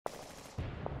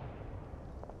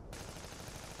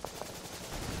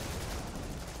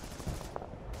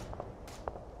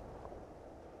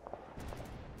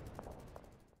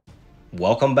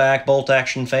Welcome back, Bolt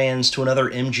Action fans, to another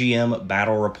MGM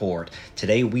Battle Report.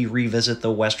 Today we revisit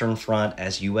the Western Front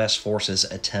as U.S. forces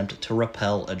attempt to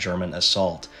repel a German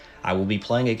assault. I will be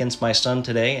playing against my son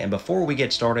today, and before we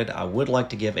get started, I would like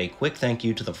to give a quick thank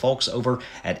you to the folks over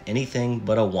at Anything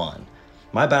But a One.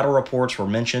 My battle reports were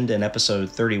mentioned in episode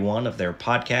 31 of their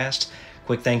podcast.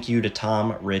 Quick thank you to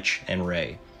Tom, Rich, and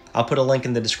Ray. I'll put a link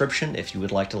in the description if you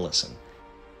would like to listen.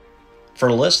 For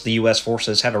the list, the U.S.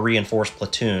 forces have a reinforced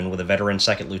platoon with a veteran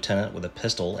second lieutenant with a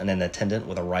pistol and an attendant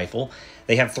with a rifle.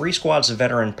 They have 3 squads of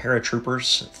veteran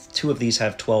paratroopers. 2 of these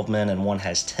have 12 men and 1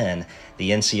 has 10.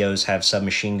 The NCOs have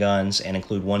submachine guns and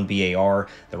include 1 BAR.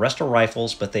 The rest are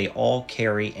rifles, but they all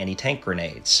carry anti-tank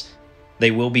grenades.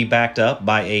 They will be backed up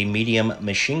by a medium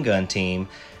machine gun team,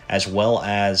 as well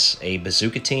as a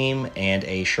bazooka team and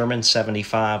a Sherman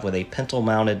 75 with a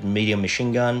pintle-mounted medium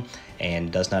machine gun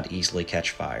and does not easily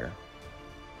catch fire.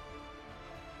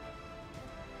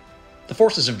 The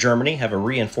forces of Germany have a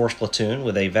reinforced platoon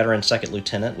with a veteran second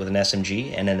lieutenant with an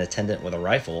SMG and an attendant with a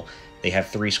rifle. They have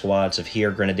 3 squads of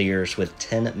Heer Grenadiers with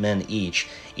 10 men each.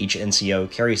 Each NCO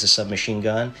carries a submachine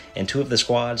gun. In 2 of the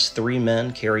squads, 3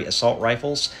 men carry assault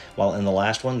rifles, while in the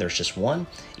last one there's just 1.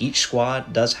 Each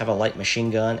squad does have a light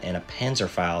machine gun and a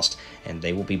Panzerfaust, and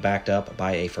they will be backed up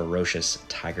by a ferocious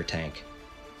Tiger tank.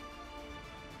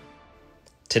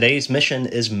 Today's mission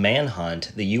is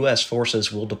Manhunt. The U.S.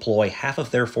 forces will deploy half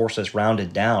of their forces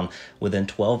rounded down within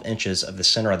 12 inches of the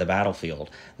center of the battlefield.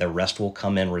 The rest will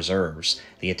come in reserves.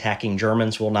 The attacking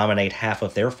Germans will nominate half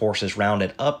of their forces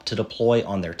rounded up to deploy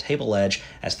on their table edge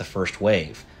as the first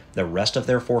wave. The rest of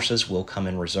their forces will come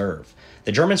in reserve.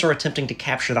 The Germans are attempting to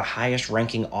capture the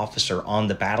highest-ranking officer on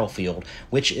the battlefield,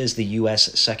 which is the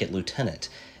U.S. second lieutenant.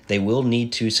 They will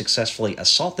need to successfully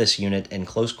assault this unit in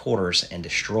close quarters and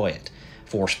destroy it.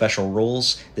 For special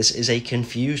rules, this is a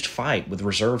confused fight with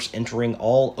reserves entering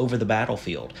all over the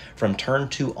battlefield. From turn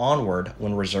 2 onward,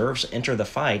 when reserves enter the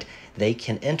fight, they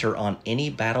can enter on any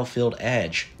battlefield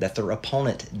edge that their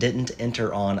opponent didn't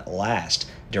enter on last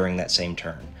during that same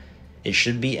turn. It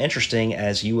should be interesting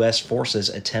as U.S. forces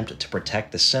attempt to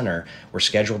protect the center. We're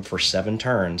scheduled for 7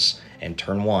 turns, and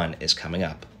turn 1 is coming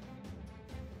up.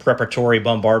 Preparatory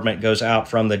bombardment goes out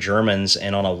from the Germans,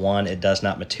 and on a 1 it does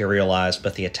not materialize,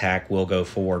 but the attack will go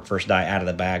forward. First die out of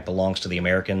the bag belongs to the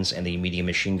Americans, and the medium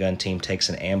machine gun team takes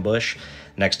an ambush.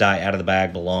 Next die out of the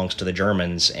bag belongs to the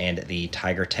Germans, and the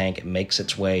Tiger tank makes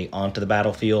its way onto the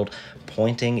battlefield,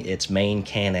 pointing its main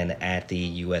cannon at the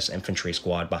U.S. infantry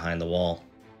squad behind the wall.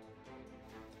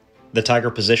 The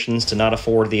Tiger positions to not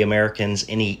afford the Americans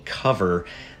any cover.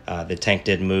 The tank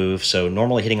did move, so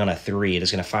normally hitting on a 3, it is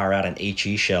going to fire out an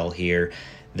HE shell here.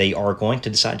 They are going to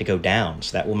decide to go down,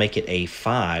 so that will make it a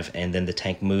 5, and then the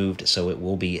tank moved, so it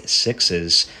will be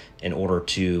 6s in order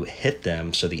to hit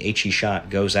them. So the HE shot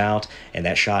goes out, and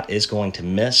that shot is going to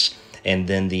miss, and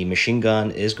then the machine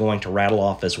gun is going to rattle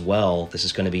off as well. This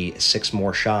is going to be 6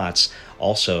 more shots,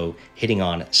 also hitting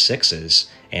on 6s,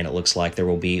 and it looks like there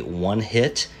will be 1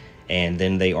 hit. And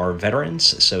then they are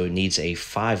veterans, so it needs a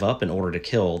 5 up in order to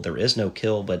kill. There is no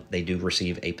kill, but they do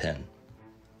receive a pin.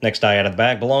 Next die out of the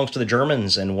bag belongs to the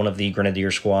Germans, and one of the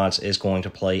Grenadier squads is going to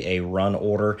play a run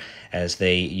order as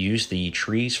they use the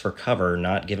trees for cover,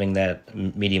 not giving that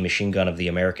medium machine gun of the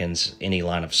Americans any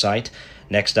line of sight.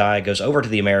 Next die goes over to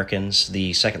the Americans.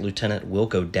 The second lieutenant will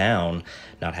go down,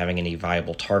 not having any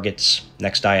viable targets.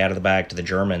 Next die out of the bag to the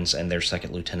Germans, and their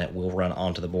second lieutenant will run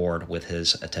onto the board with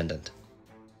his attendant.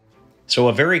 So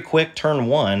a very quick turn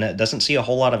 1, doesn't see a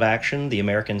whole lot of action. The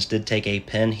Americans did take a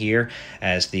pin here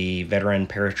as the veteran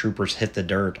paratroopers hit the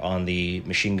dirt on the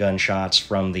machine gun shots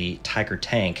from the Tiger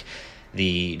tank.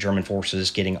 The German forces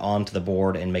getting onto the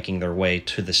board and making their way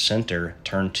to the center.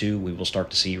 Turn 2, we will start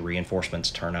to see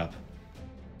reinforcements turn up.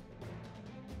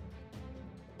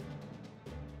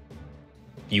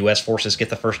 U.S. forces get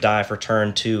the first die for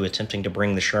turn 2, attempting to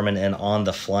bring the Sherman in on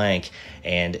the flank,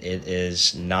 and it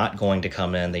is not going to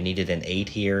come in. They needed an 8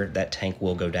 here. That tank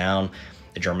will go down.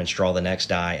 The Germans draw the next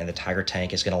die, and the Tiger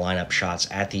tank is going to line up shots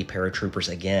at the paratroopers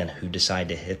again, who decide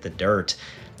to hit the dirt.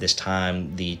 This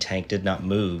time, the tank did not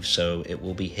move, so it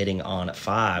will be hitting on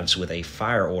 5s with a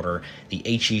fire order. The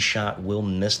HE shot will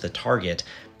miss the target,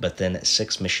 but then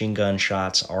 6 machine gun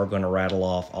shots are going to rattle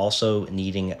off, also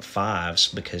needing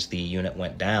 5s because the unit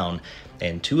went down,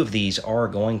 and 2 of these are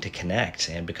going to connect,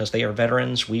 and because they are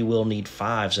veterans, we will need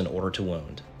 5s in order to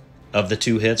wound. Of the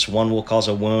 2 hits, one will cause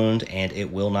a wound, and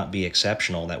it will not be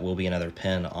exceptional. That will be another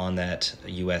pin on that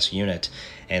U.S. unit.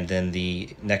 And then the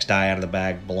next die out of the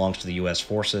bag belongs to the U.S.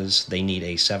 forces. They need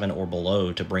a 7 or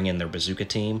below to bring in their bazooka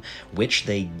team, which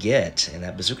they get. And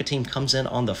that bazooka team comes in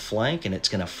on the flank, and it's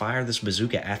going to fire this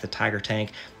bazooka at the Tiger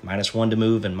tank. -1 to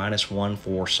move and -1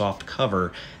 for soft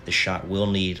cover. The shot will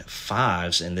need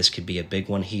 5s, and this could be a big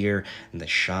one here, and the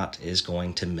shot is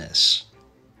going to miss.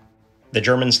 The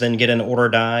Germans then get an order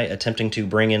die, attempting to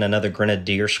bring in another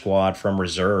grenadier squad from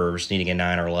reserves, needing a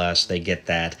 9 or less. They get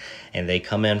that, and they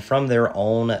come in from their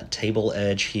own table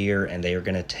edge here, and they are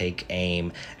going to take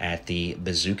aim at the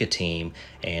bazooka team.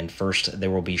 And first, there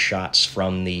will be shots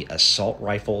from the assault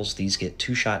rifles. These get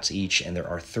 2 shots each, and there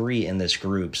are 3 in this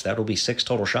group, so that will be 6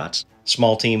 total shots.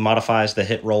 Small team modifies the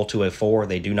hit roll to a 4.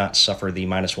 They do not suffer the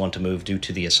 -1 to move due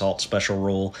to the assault special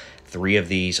rule. 3 of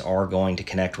these are going to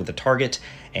connect with the target,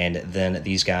 and then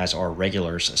these guys are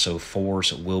regulars, so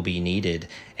 4s will be needed,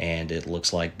 and it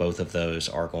looks like both of those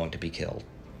are going to be killed.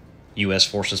 U.S.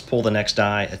 forces pull the next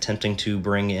die, attempting to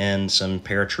bring in some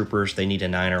paratroopers. They need a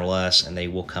 9 or less, and they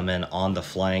will come in on the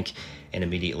flank and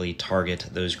immediately target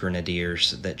those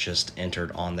grenadiers that just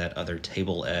entered on that other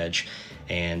table edge.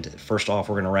 And first off,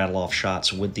 we're going to rattle off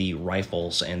shots with the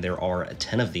rifles, and there are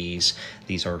 10 of these.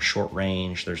 These are short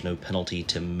range. There's no penalty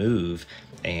to move,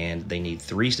 and they need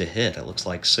 3s to hit. It looks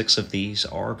like 6 of these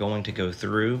are going to go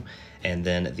through, and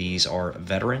then these are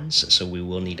veterans, so we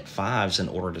will need 5s in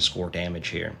order to score damage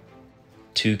here.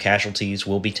 2 casualties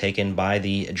will be taken by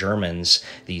the Germans.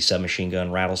 The submachine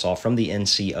gun rattles off from the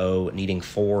NCO, needing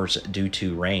 4s due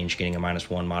to range, getting a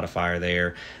 -1 modifier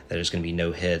there. There's going to be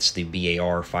no hits. The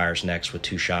BAR fires next with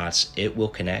 2 shots. It will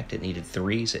connect. It needed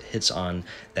 3s. It hits on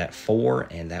that 4,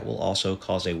 and that will also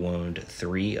cause a wound.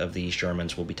 3 of these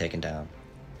Germans will be taken down.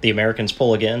 The Americans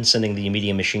pull again, sending the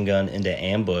medium machine gun into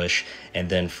ambush, and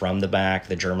then from the back,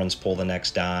 the Germans pull the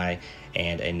next die,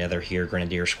 and another here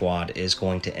grenadier squad is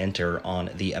going to enter on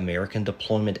the American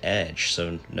deployment edge.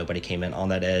 So nobody came in on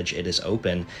that edge. It is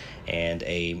open, and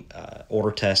a order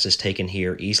test is taken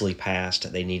here, easily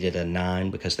passed. They needed a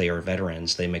 9 because they are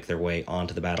veterans. They make their way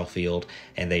onto the battlefield,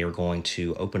 and they are going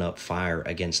to open up fire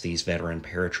against these veteran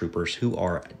paratroopers who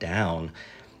are down.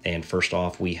 And first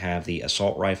off, we have the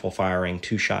assault rifle firing,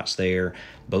 2 shots there.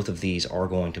 Both of these are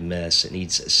going to miss. It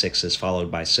needs 6s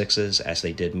followed by 6s as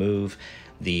they did move.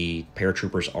 The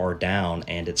paratroopers are down,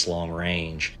 and it's long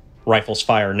range. Rifles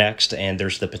fire next, and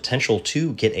there's the potential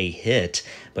to get a hit,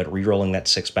 but re-rolling that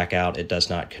 6 back out, it does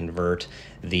not convert.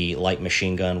 The light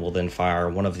machine gun will then fire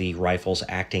one of the rifles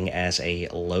acting as a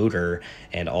loader,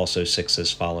 and also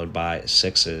 6s followed by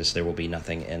 6s. There will be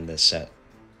nothing in this set.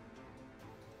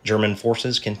 German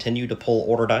forces continue to pull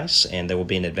order dice, and there will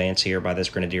be an advance here by this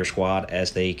grenadier squad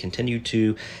as they continue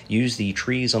to use the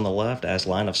trees on the left as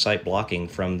line of sight blocking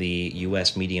from the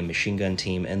U.S. medium machine gun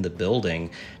team in the building.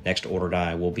 Next order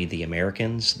die will be the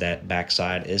Americans. That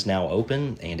backside is now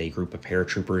open, and a group of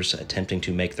paratroopers attempting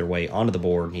to make their way onto the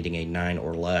board, needing a 9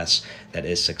 or less. That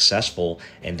is successful,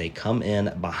 and they come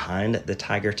in behind the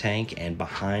Tiger tank and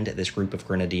behind this group of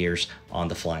grenadiers on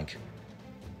the flank.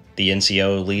 The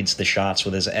NCO leads the shots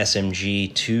with his SMG,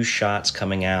 2 shots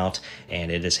coming out, and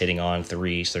it is hitting on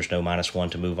 3s. There's no -1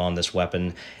 to move on this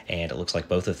weapon, and it looks like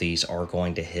both of these are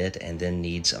going to hit, and then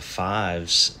needs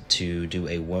 5s to do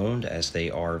a wound as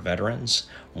they are veterans.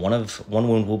 One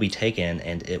wound will be taken,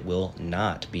 and it will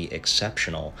not be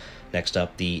exceptional. Next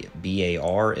up, the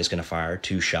BAR is going to fire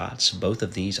 2 shots. Both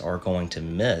of these are going to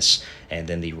miss, and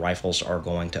then the rifles are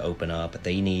going to open up.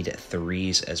 They need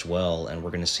 3s as well, and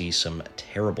we're going to see some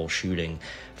terrible shooting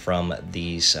from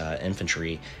these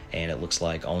infantry, and it looks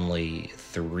like only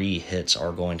 3 hits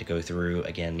are going to go through,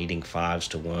 again needing 5s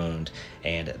to wound,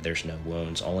 and there's no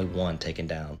wounds, only 1 taken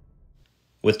down.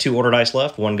 With 2 order dice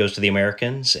left, 1 goes to the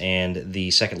Americans, and the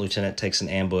second lieutenant takes an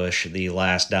ambush. The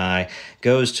last die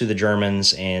goes to the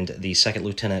Germans, and the second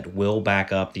lieutenant will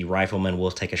back up. The rifleman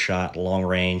will take a shot, long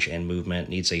range, and movement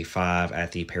needs a 5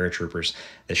 at the paratroopers.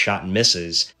 The shot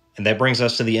misses. And that brings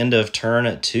us to the end of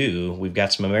turn 2. We've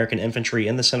got some American infantry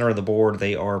in the center of the board.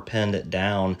 They are pinned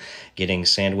down, getting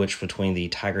sandwiched between the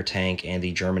Tiger tank and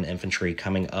the German infantry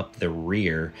coming up the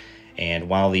rear. And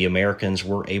while the Americans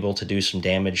were able to do some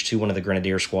damage to one of the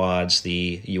grenadier squads,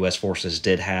 the U.S. forces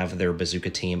did have their bazooka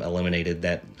team eliminated.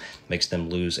 That makes them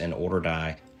lose an order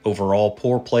die. Overall,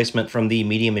 poor placement from the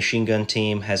medium machine gun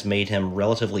team has made him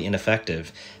relatively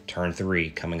ineffective. Turn 3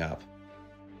 coming up.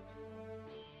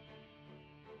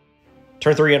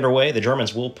 Turn 3 underway, the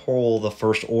Germans will pull the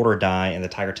first order die, and the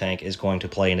Tiger tank is going to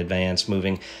play in advance,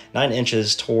 moving 9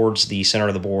 inches towards the center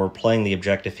of the board, playing the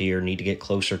objective here. Need to get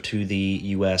closer to the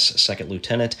U.S. second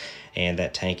lieutenant, and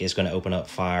that tank is going to open up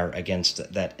fire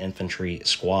against that infantry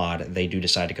squad. They do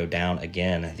decide to go down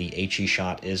again. The HE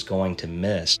shot is going to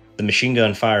miss. The machine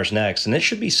gun fires next, and it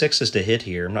should be 6s to hit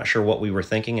here. I'm not sure what we were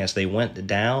thinking as they went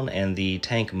down and the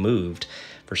tank moved.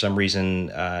 For some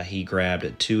reason, he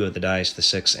grabbed 2 of the dice, the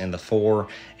 6 and the 4,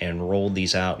 and rolled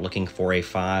these out looking for a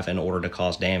 5 in order to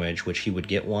cause damage, which he would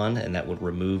get 1, and that would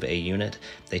remove a unit.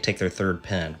 They take their 3rd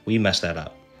pin. We messed that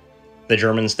up. The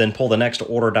Germans then pull the next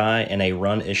order die, and a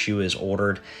run issue is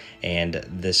ordered, and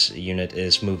this unit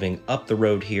is moving up the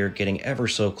road here, getting ever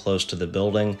so close to the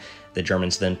building. The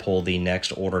Germans then pull the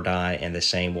next order die, and the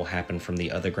same will happen from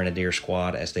the other Grenadier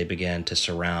squad as they begin to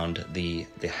surround the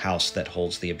house that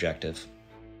holds the objective.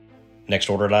 Next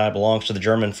order die belongs to the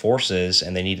German forces,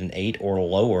 and they need an 8 or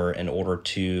lower in order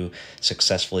to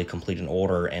successfully complete an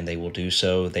order, and they will do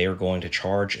so. They are going to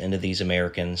charge into these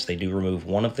Americans. They do remove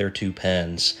 1 of their 2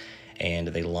 pins, and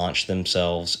they launch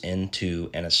themselves into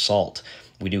an assault.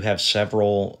 We do have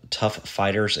several tough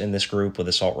fighters in this group with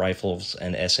assault rifles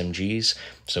and SMGs,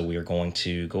 so we are going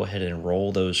to go ahead and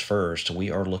roll those first.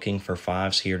 We are looking for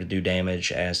 5s here to do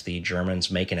damage as the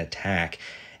Germans make an attack,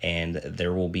 and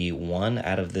there will be 1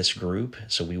 out of this group,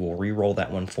 so we will re-roll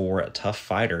that one for tough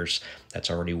fighters. That's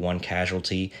already 1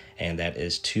 casualty, and that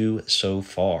is 2 so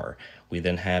far. We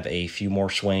then have a few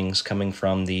more swings coming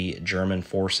from the German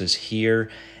forces here,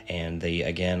 and they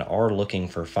again are looking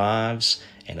for 5s,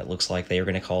 and it looks like they are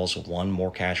going to cause 1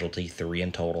 more casualty, 3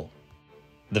 in total.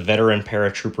 The veteran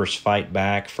paratroopers fight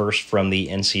back, first from the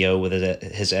NCO with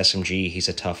his SMG. He's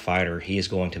a tough fighter. He is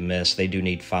going to miss. They do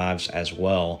need 5s as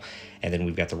well. And then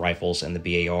we've got the rifles and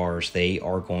the BARs. They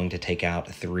are going to take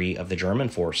out 3 of the German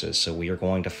forces. So we are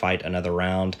going to fight another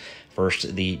round.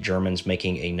 First, the Germans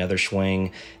making another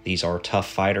swing. These are tough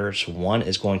fighters. 1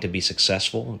 is going to be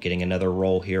successful, getting another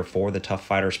roll here for the tough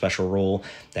fighter special rule.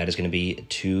 That is going to be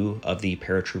 2 of the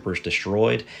paratroopers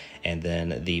destroyed. And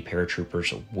then the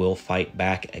paratroopers will fight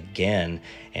back again.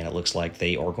 And it looks like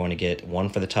they are going to get 1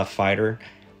 for the tough fighter,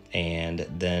 and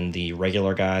then the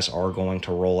regular guys are going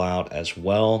to roll out as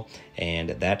well,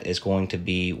 and that is going to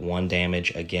be 1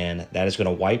 damage again. That is going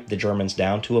to wipe the Germans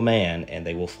down to a man, and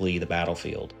they will flee the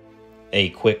battlefield. A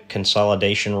quick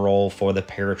consolidation roll for the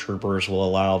paratroopers will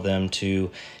allow them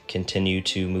to continue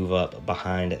to move up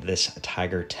behind this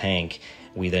Tiger tank.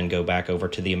 We then go back over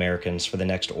to the Americans for the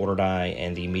next order die,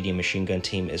 and the medium machine gun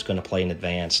team is going to play in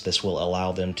advance. This will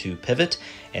allow them to pivot,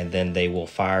 and then they will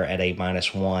fire at a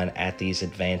 -1 at these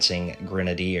advancing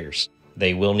Grenadiers.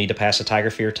 They will need to pass a Tiger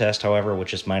Fear test, however,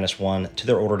 which is -1 to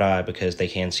their order die because they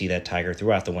can see that Tiger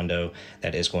throughout the window.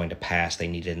 That is going to pass. They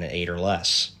needed an 8 or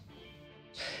less.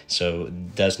 So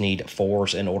does need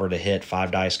 4s in order to hit.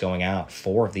 5 dice going out.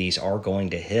 4 of these are going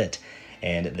to hit,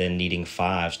 and then needing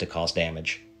 5s to cause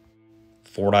damage.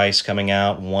 4 dice coming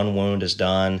out, 1 wound is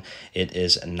done. It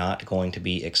is not going to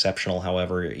be exceptional,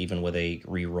 however, even with a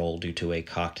re-roll due to a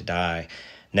cocked die.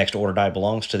 Next order die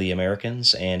belongs to the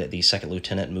Americans, and the second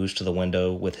lieutenant moves to the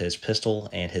window with his pistol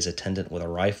and his attendant with a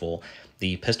rifle.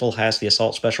 The pistol has the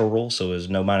assault special rule, so there's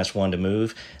no -1 to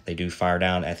move. They do fire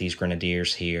down at these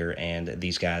Grenadiers here, and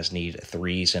these guys need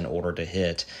 3s in order to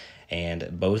hit.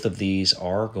 And both of these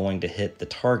are going to hit the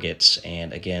targets,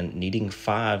 and again, needing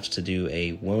 5s to do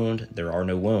a wound. There are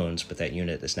no wounds, but that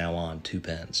unit is now on 2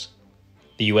 pins.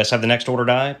 The U.S. have the next order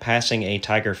die. Passing a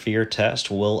Tiger Fear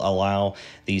test will allow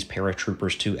these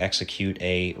paratroopers to execute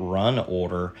a run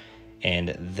order,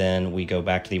 and then we go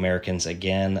back to the Americans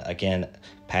again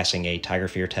passing a Tiger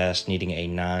Fear test, needing a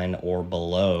 9 or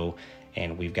below.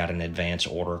 And we've got an advance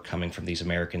order coming from these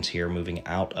Americans here, moving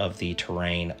out of the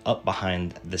terrain up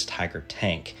behind this Tiger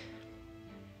tank.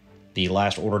 The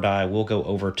last order die will go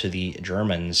over to the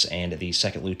Germans, and the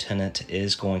second lieutenant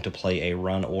is going to play a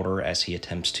run order as he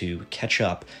attempts to catch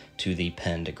up to the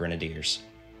pinned Grenadiers.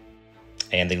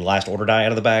 And the last order die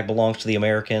out of the bag belongs to the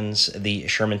Americans. The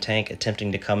Sherman tank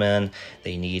attempting to come in.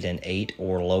 They need an 8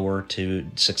 or lower to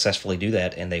successfully do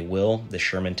that, and they will. The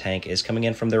Sherman tank is coming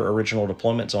in from their original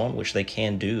deployment zone, which they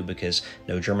can do because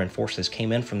no German forces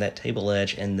came in from that table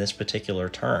edge in this particular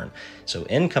turn. So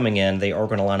in coming in, they are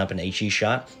going to line up an HE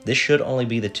shot. This should only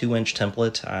be the 2-inch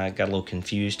template. I got a little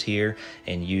confused here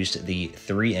and used the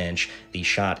 3-inch. The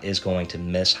shot is going to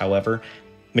miss, however.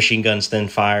 Machine guns then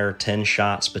fire 10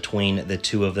 shots between the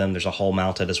 2 of them. There's a hull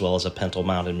mounted as well as a pintle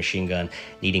mounted machine gun,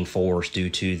 needing 4s due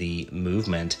to the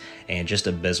movement, and just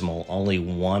abysmal. Only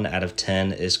 1 out of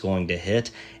 10 is going to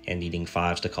hit, and needing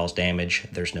 5s to cause damage.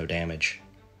 There's no damage.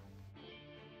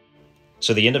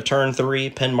 So the end of turn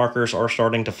 3, pin markers are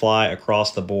starting to fly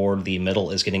across the board. The middle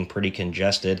is getting pretty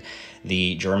congested.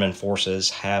 The German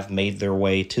forces have made their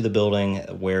way to the building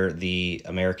where the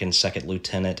American second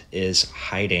lieutenant is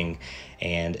hiding.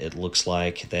 And it looks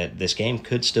like that this game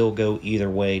could still go either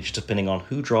way, just depending on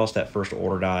who draws that first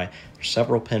order die. There's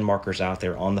several pin markers out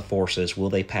there on the forces.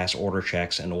 Will they pass order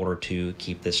checks in order to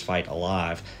keep this fight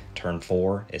alive? Turn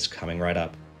 4 is coming right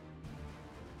up.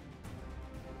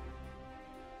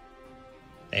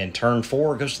 And turn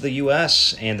 4 goes to the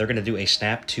U.S., and they're going to do a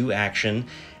snap 2 action.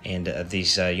 And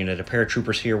these unit of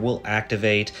paratroopers here will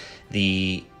activate.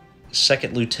 The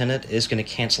second lieutenant is going to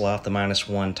cancel out the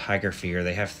 -1 Tiger Fear.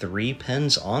 They have 3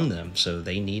 pins on them, so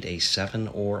they need a 7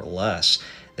 or less.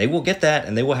 They will get that,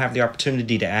 and they will have the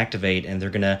opportunity to activate, and they're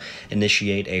going to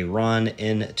initiate a run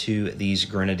into these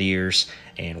grenadiers,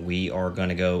 and we are going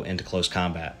to go into close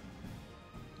combat.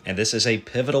 And this is a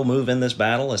pivotal move in this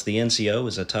battle, as the NCO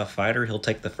is a tough fighter. He'll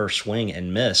take the first swing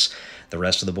and miss. The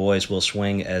rest of the boys will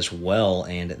swing as well,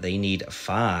 and they need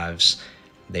 5s.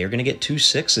 They are going to get 2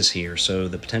 6s here, so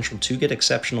the potential to get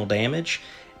exceptional damage,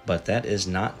 but that is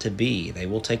not to be. They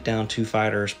will take down 2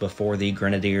 fighters before the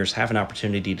Grenadiers have an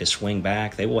opportunity to swing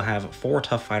back. They will have 4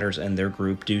 tough fighters in their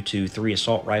group due to 3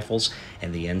 assault rifles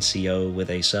and the NCO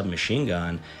with a submachine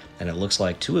gun. And it looks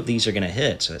like 2 of these are going to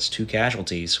hit, so that's 2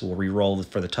 casualties. We'll re-roll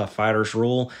for the tough fighters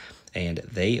rule, and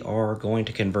they are going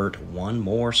to convert 1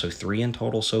 more, so 3 in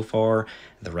total so far.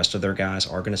 The rest of their guys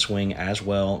are going to swing as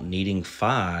well, needing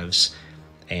 5s,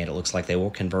 and it looks like they will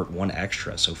convert 1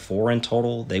 extra, so 4 in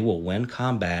total. They will win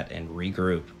combat and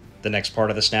regroup. The next part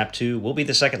of the snap 2 will be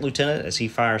the second lieutenant as he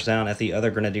fires down at the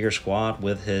other grenadier squad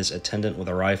with his attendant with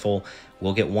a rifle.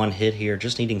 We'll get 1 hit here,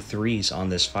 just needing 3s on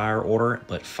this fire order,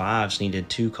 but 5s needed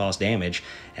to cause damage,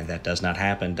 and that does not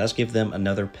happen. Does give them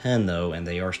another pin though, and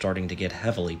they are starting to get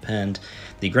heavily pinned.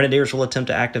 The grenadiers will attempt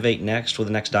to activate next with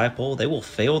the next dipole. They will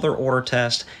fail their order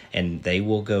test, and they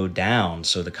will go down.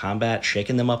 So the combat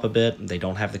shaking them up a bit. They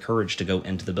don't have the courage to go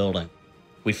into the building.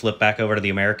 We flip back over to the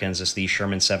Americans as the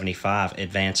Sherman 75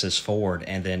 advances forward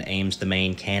and then aims the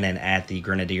main cannon at the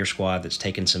Grenadier squad that's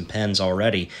taken some pins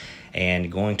already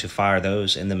and going to fire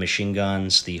those in the machine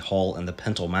guns, the hull, and the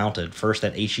pintle mounted. First,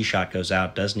 that HE shot goes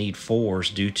out, does need 4s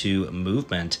due to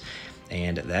movement,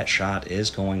 and that shot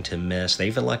is going to miss.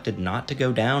 They've elected not to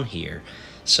go down here.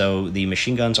 So the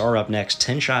machine guns are up next,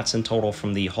 10 shots in total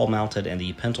from the hull-mounted and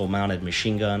the pintle-mounted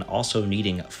machine gun, also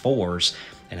needing 4s.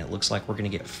 And it looks like we're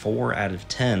going to get 4 out of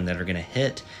 10 that are going to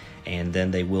hit, and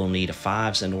then they will need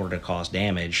 5s in order to cause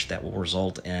damage. That will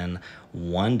result in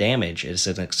 1 damage. Is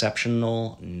it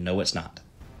exceptional? No, it's not.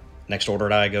 Next order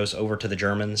die goes over to the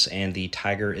Germans, and the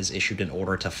Tiger is issued an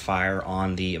order to fire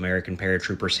on the American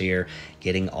paratroopers here,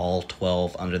 getting all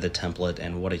 12 under the template,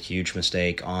 and what a huge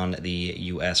mistake on the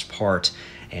U.S. part,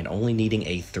 and only needing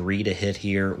a 3 to hit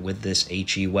here with this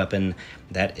HE weapon.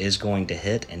 That is going to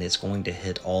hit, and it's going to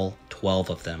hit all 12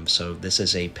 of them, so this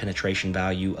is a penetration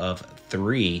value of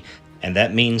 3. And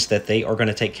that means that they are going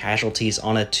to take casualties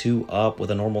on a 2-up with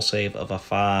a normal save of a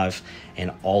 5,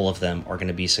 and all of them are going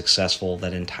to be successful.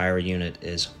 That entire unit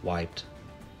is wiped.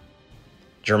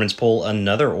 Germans pull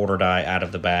another order die out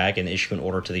of the bag and issue an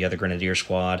order to the other Grenadier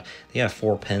squad. They have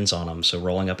 4 pins on them, so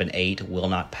rolling up an 8 will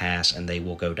not pass and they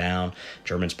will go down.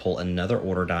 Germans pull another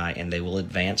order die and they will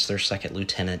advance their second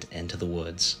lieutenant into the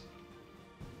woods.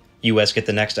 U.S. get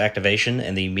the next activation,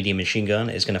 and the medium machine gun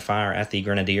is going to fire at the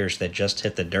Grenadiers that just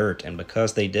hit the dirt, and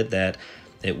because they did that,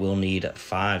 it will need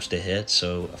 5s to hit,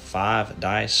 so 5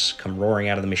 dice come roaring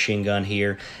out of the machine gun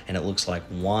here, and it looks like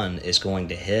 1 is going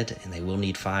to hit, and they will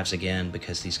need 5s again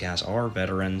because these guys are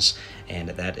veterans, and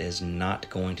that is not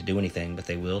going to do anything, but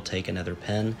they will take another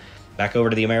pin. Back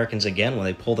over to the Americans again when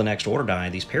they pull the next order die.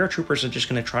 These paratroopers are just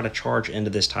going to try to charge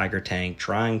into this Tiger tank,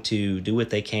 trying to do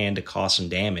what they can to cause some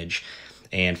damage.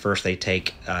 And first they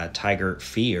take Tiger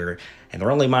Fear, and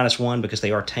they're only -1 because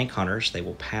they are tank hunters. They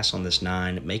will pass on this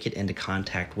 9, make it into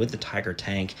contact with the Tiger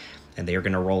tank, and they are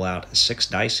going to roll out 6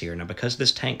 dice here. Now, because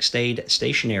this tank stayed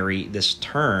stationary this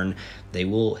turn, they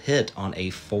will hit on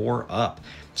a 4-up.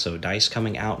 So dice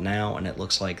coming out now, and it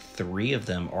looks like 3 of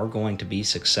them are going to be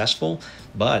successful,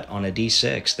 but on a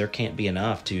d6, there can't be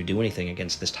enough to do anything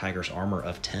against this Tiger's armor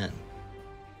of 10.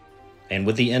 And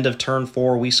with the end of turn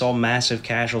 4, we saw massive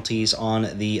casualties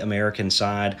on the American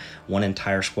side. 1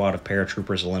 entire squad of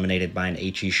paratroopers eliminated by an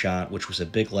HE shot, which was a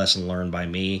big lesson learned by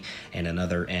me, and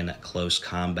another in close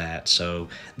combat. So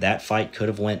that fight could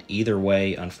have went either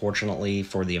way. Unfortunately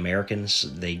for the Americans,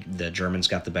 the Germans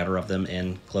got the better of them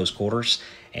in close quarters,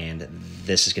 and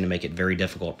this is going to make it very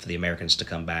difficult for the Americans to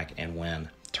come back and win.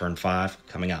 Turn 5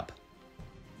 coming up.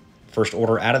 First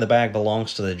order out of the bag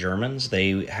belongs to the Germans.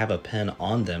 They have a pin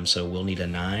on them, so we'll need a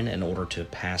 9 in order to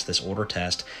pass this order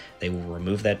test. They will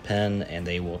remove that pin and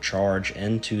they will charge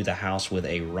into the house with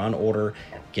a run order,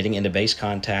 getting into base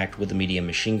contact with the medium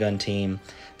machine gun team.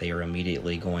 They are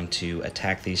immediately going to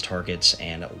attack these targets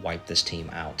and wipe this team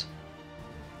out.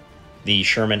 The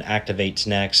Sherman activates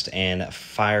next and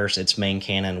fires its main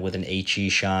cannon with an HE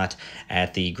shot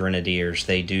at the Grenadiers.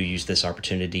 They do use this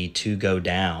opportunity to go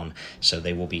down, so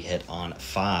they will be hit on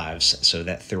 5s. So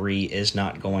that 3 is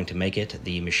not going to make it.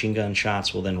 The machine gun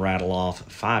shots will then rattle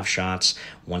off 5 shots,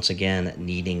 once again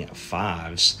needing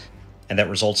 5s. And that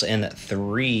results in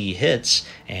 3 hits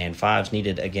and 5s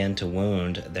needed again to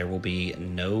wound. There will be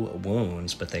no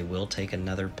wounds, but they will take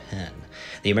another pin.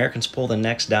 The Americans pull the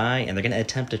next die, and they're going to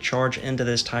attempt to charge into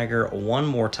this Tiger one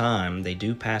more time. They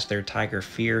do pass their Tiger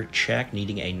Fear check,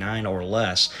 needing a 9 or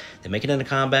less. They make it into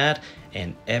combat,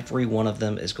 and every one of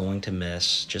them is going to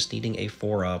miss, just needing a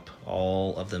 4-up.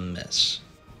 All of them miss.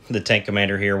 The tank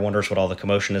commander here wonders what all the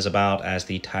commotion is about as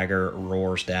the Tiger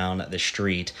roars down the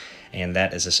street, and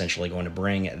that is essentially going to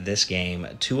bring this game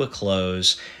to a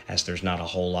close, as there's not a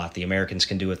whole lot the Americans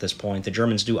can do at this point. The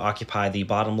Germans do occupy the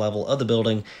bottom level of the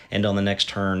building, and on the next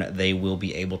turn they will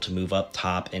be able to move up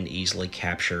top and easily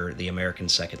capture the American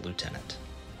second lieutenant.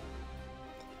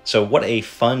 So what a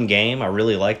fun game. I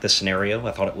really like the scenario.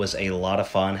 I thought it was a lot of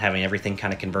fun having everything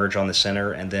kind of converge on the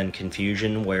center and then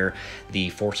confusion where the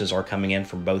forces are coming in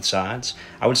from both sides.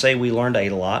 I would say we learned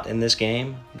a lot in this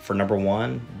game. For number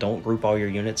one, don't group all your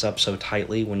units up so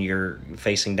tightly when you're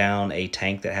facing down a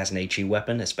tank that has an HE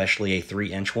weapon, especially a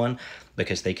 3-inch one,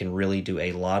 because they can really do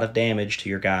a lot of damage to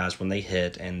your guys when they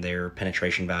hit and their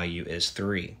penetration value is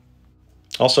 3.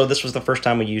 Also, this was the first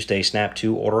time we used a Snap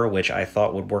 2 order, which I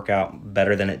thought would work out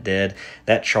better than it did.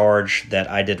 That charge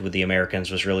that I did with the Americans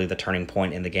was really the turning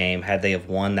point in the game. Had they have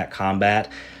won that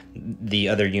combat, the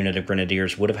other unit of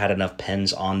Grenadiers would have had enough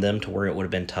pins on them to where it would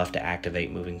have been tough to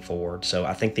activate moving forward. So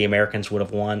I think the Americans would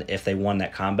have won if they won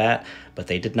that combat, but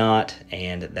they did not,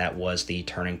 and that was the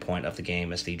turning point of the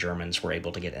game as the Germans were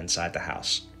able to get inside the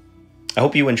house. I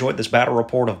hope you enjoyed this battle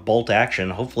report of Bolt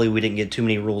Action. Hopefully we didn't get too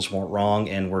many rules wrong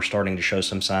and we're starting to show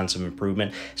some signs of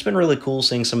improvement. It's been really cool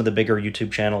seeing some of the bigger YouTube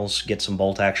channels get some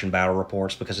Bolt Action battle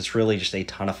reports because it's really just a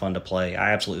ton of fun to play.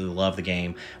 I absolutely love the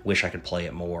game. Wish I could play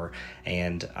it more.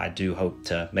 And I do hope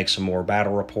to make some more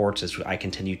battle reports as I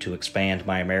continue to expand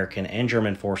my American and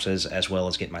German forces, as well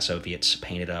as get my Soviets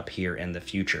painted up here in the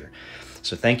future.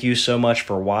 So thank you so much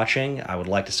for watching. I would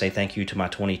like to say thank you to my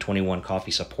 2021 Coffee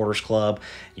Supporters Club.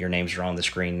 Your names are on the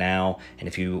screen now, and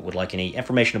if you would like any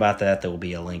information about that, there will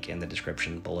be a link in the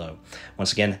description below.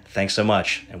 Once again, thanks so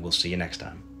much, and we'll see you next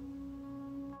time.